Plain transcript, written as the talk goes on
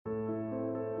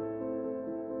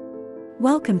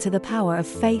Welcome to the Power of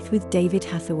Faith with David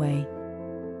Hathaway.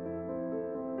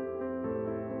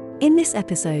 In this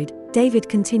episode, David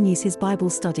continues his Bible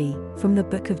study from the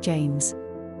book of James.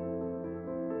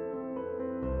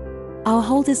 Our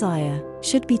whole desire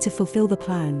should be to fulfill the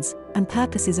plans and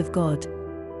purposes of God.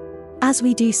 As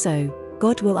we do so,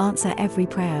 God will answer every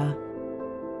prayer.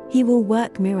 He will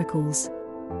work miracles.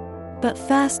 But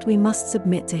first we must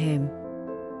submit to Him.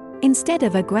 Instead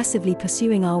of aggressively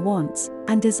pursuing our wants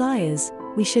and desires,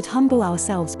 we should humble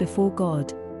ourselves before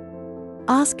God.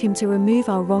 Ask Him to remove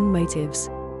our wrong motives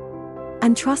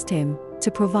and trust Him to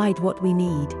provide what we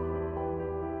need.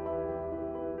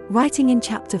 Writing in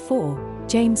chapter 4,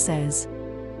 James says,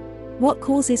 "What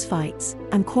causes fights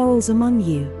and quarrels among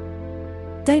you?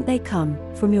 Don't they come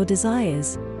from your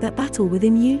desires that battle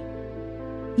within you?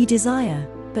 You desire,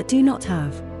 but do not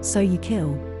have, so you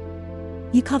kill.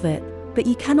 You covet, but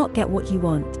you cannot get what you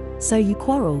want, so you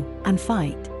quarrel and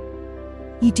fight.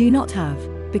 You do not have,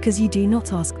 because you do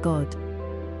not ask God.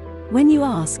 When you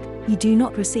ask, you do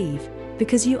not receive,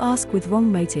 because you ask with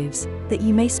wrong motives, that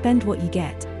you may spend what you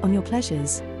get on your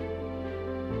pleasures."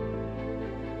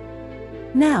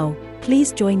 Now,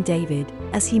 please join David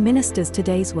as he ministers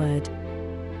today's word.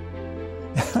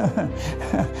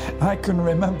 I can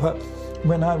remember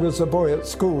when I was a boy at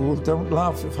school, don't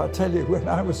laugh if I tell you, when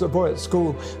I was a boy at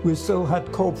school, we still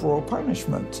had corporal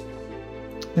punishment.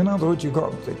 In other words, you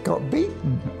got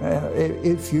beaten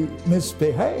if you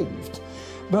misbehaved.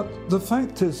 But the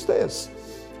fact is this,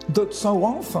 that so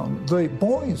often the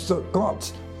boys that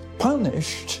got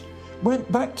punished went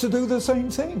back to do the same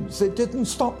things. It didn't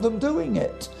stop them doing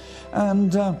it.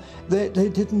 And they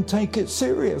didn't take it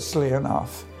seriously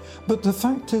enough. But the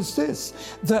fact is this,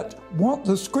 that what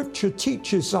the scripture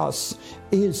teaches us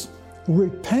is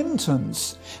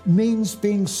repentance means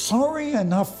being sorry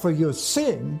enough for your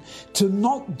sin to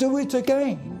not do it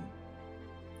again.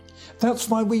 That's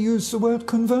why we use the word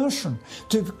conversion.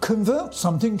 To convert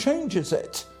something changes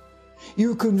it.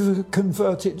 You can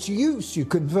convert its use, you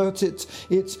convert its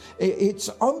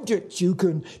objects, you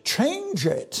can change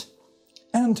it.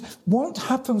 And what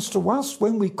happens to us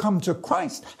when we come to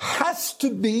Christ has to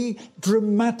be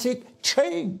dramatic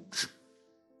change.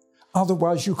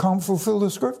 Otherwise, you can't fulfill the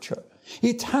scripture.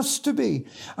 It has to be.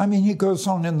 I mean, he goes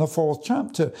on in the 4th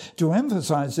chapter to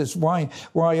emphasize this. Why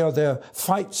are there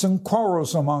fights and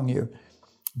quarrels among you?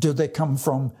 Do they come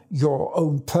from your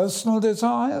own personal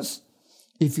desires?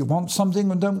 If you want something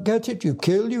and don't get it, you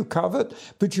kill, you covet,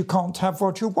 but you can't have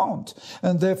what you want.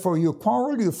 And therefore you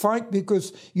quarrel, you fight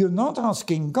because you're not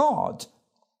asking God.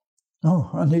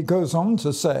 Oh, and he goes on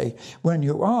to say, when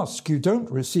you ask, you don't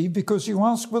receive because you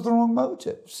ask with the wrong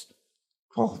motives.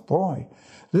 Oh boy,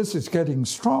 this is getting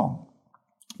strong.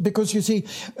 Because you see,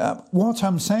 what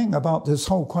I'm saying about this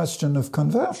whole question of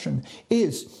conversion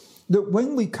is that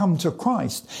when we come to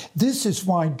Christ, this is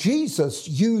why Jesus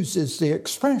uses the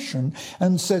expression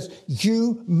and says,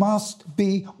 you must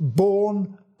be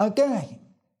born again.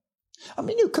 I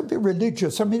mean, you could be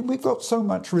religious. I mean, we've got so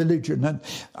much religion. And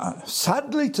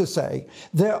sadly to say,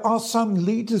 there are some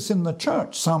leaders in the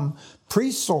church, some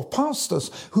priests or pastors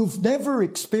who've never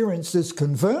experienced this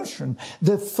conversion.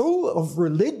 They're full of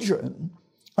religion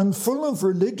and full of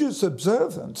religious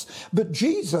observance. But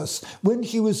Jesus, when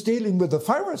he was dealing with the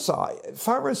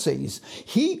Pharisees,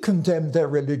 he condemned their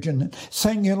religion,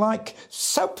 saying you're like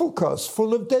sepulchres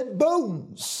full of dead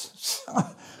bones.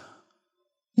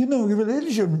 You know,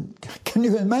 religion, can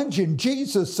you imagine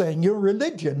Jesus saying your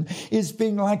religion is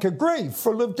being like a grave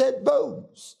full of dead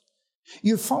bones?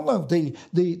 You follow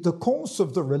the course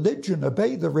of the religion,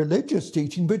 obey the religious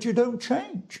teaching, but you don't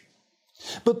change.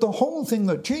 But the whole thing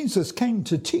that Jesus came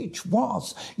to teach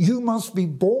was, you must be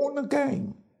born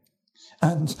again.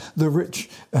 And the rich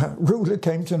ruler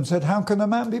came to him and said, how can a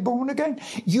man be born again?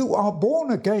 You are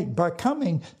born again by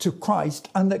coming to Christ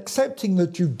and accepting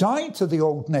that you died to the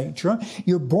old nature.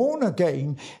 You're born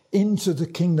again into the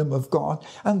kingdom of God.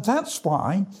 And that's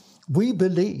why we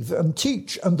believe and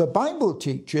teach, and the Bible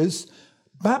teaches,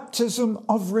 baptism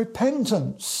of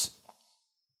repentance.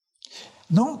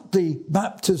 Not the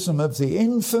baptism of the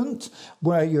infant,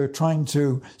 where you're trying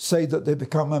to say that they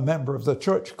become a member of the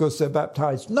church because they're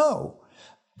baptized. No.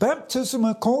 Baptism,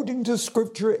 according to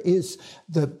Scripture, is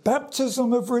the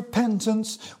baptism of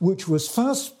repentance, which was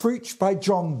first preached by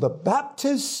John the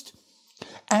Baptist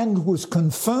and was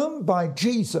confirmed by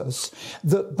Jesus,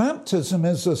 that baptism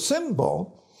is a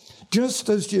symbol, just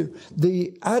as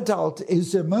the adult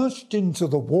is immersed into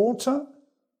the water,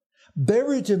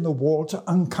 buried in the water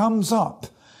and comes up.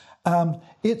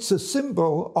 It's a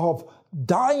symbol of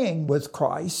dying with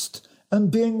Christ and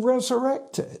being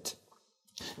resurrected.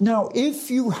 Now,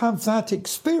 if you have that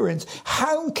experience,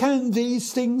 how can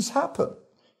these things happen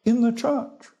in the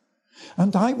church?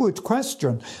 And I would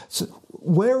question,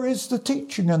 where is the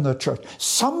teaching in the church?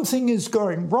 Something is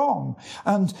going wrong.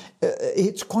 And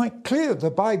it's quite clear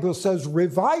the Bible says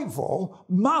revival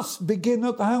must begin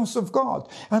at the house of God.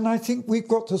 And I think we've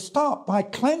got to start by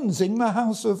cleansing the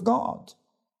house of God.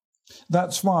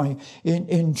 That's why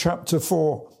in chapter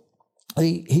 4,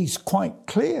 he's quite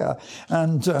clear.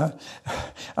 And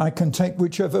I can take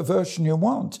whichever version you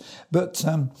want. But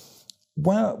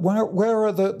where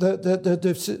are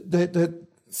the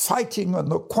fighting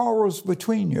and the quarrels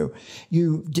between you?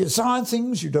 You desire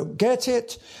things, you don't get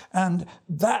it, and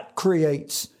that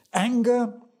creates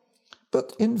anger.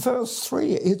 But in verse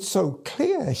 3, it's so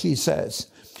clear, he says.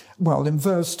 Well, in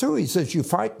verse 2, he says, you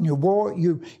fight and you war,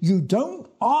 you don't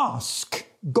ask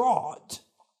God.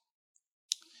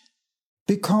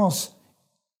 Because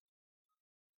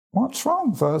what's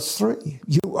wrong? Verse 3,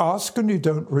 you ask and you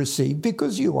don't receive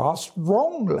because you ask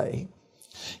wrongly.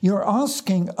 You're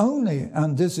asking only,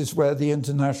 and this is where the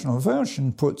International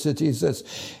Version puts it, he says,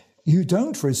 you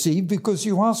don't receive because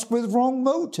you ask with wrong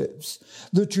motives,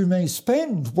 that you may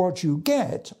spend what you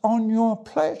get on your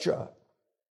pleasure.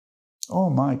 Oh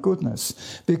my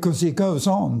goodness, because he goes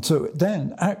on to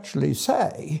then actually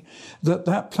say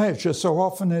that pleasure so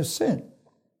often is sin.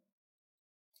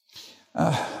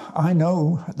 I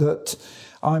know that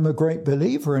I'm a great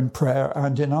believer in prayer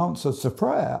and in answers to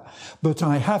prayer, but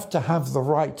I have to have the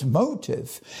right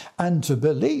motive and to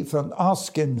believe and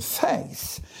ask in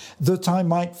faith that I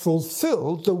might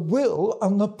fulfill the will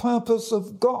and the purpose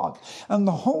of God. And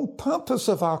the whole purpose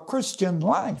of our Christian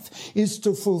life is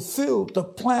to fulfill the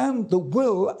plan, the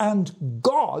will, and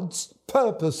God's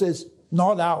purposes,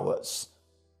 not ours.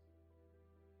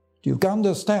 Do you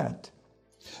understand?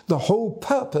 The whole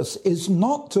purpose is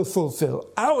not to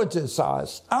fulfill our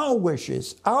desires, our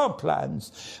wishes, our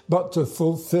plans, but to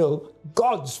fulfill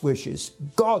God's wishes,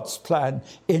 God's plan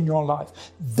in your life.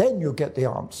 Then you get the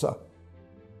answer.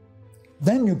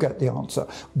 Then you get the answer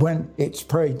when it's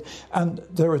prayed. And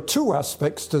there are two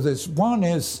aspects to this. One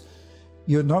is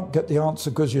you don't get the answer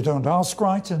because you don't ask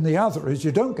right, and the other is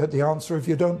you don't get the answer if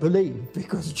you don't believe,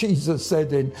 because Jesus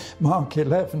said in Mark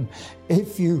 11,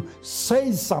 if you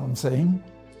say something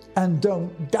and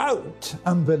don't doubt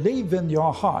and believe in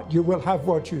your heart, you will have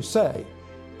what you say.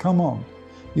 Come on,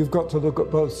 you've got to look at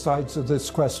both sides of this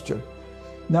question.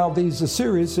 Now, these are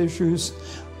serious issues.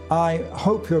 I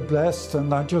hope you're blessed,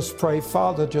 and I just pray,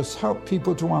 Father, just help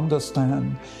people to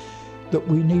understand that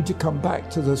we need to come back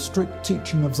to the strict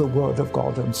teaching of the Word of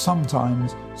God, and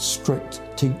sometimes strict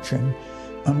teaching,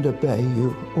 and obey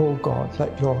you. Oh God,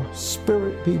 let your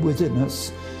Spirit be within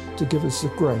us to give us the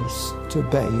grace to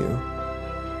obey you.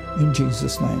 In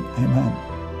Jesus' name, amen.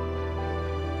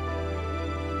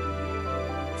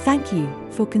 Thank you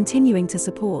for continuing to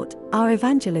support our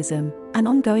evangelism and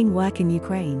ongoing work in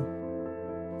Ukraine.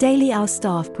 Daily our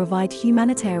staff provide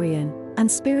humanitarian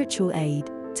and spiritual aid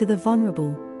to the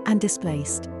vulnerable and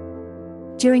displaced.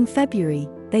 During February,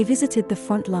 they visited the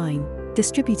front line,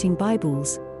 distributing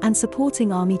Bibles and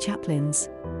supporting army chaplains.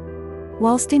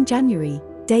 Whilst in January,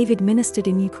 David ministered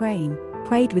in Ukraine,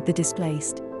 prayed with the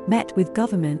displaced, met with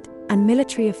government and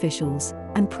military officials,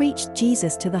 and preached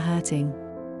Jesus to the hurting.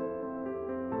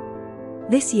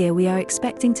 This year we are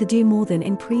expecting to do more than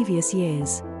in previous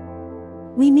years.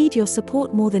 We need your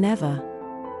support more than ever.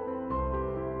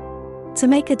 To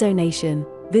make a donation,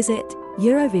 visit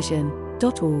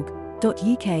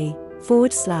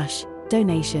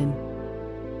eurovision.org.uk/donation.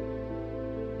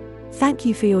 Thank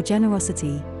you for your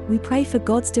generosity. We pray for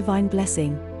God's divine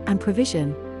blessing and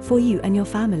provision for you and your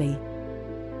family.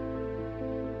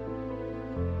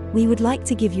 We would like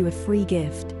to give you a free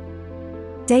gift.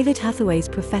 David Hathaway's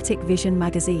Prophetic Vision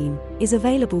magazine is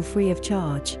available free of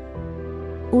charge.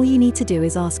 All you need to do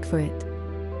is ask for it.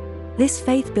 This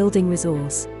faith-building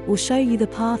resource will show you the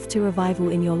path to revival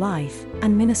in your life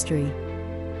and ministry.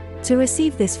 To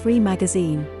receive this free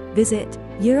magazine, visit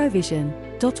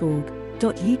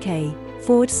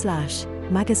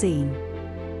eurovision.org.uk/magazine.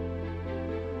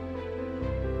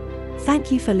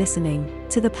 Thank you for listening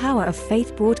to the Power of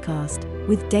Faith broadcast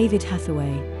with David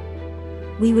Hathaway.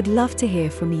 We would love to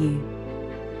hear from you.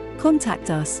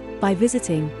 Contact us by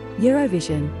visiting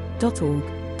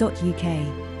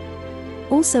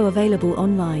eurovision.org.uk. Also available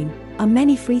online are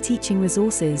many free teaching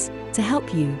resources to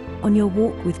help you on your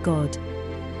walk with God.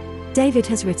 David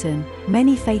has written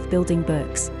many faith-building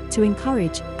books to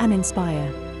encourage and inspire.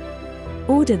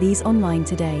 Order these online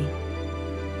today.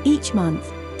 Each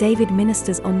month, David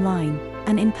ministers online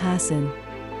and in person.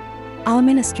 Our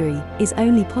ministry is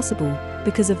only possible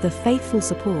because of the faithful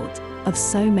support of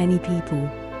so many people.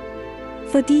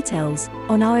 For details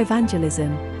on our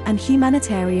evangelism and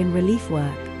humanitarian relief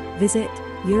work, visit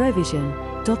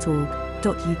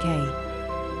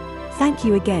eurovision.org.uk. Thank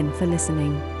you again for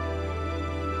listening.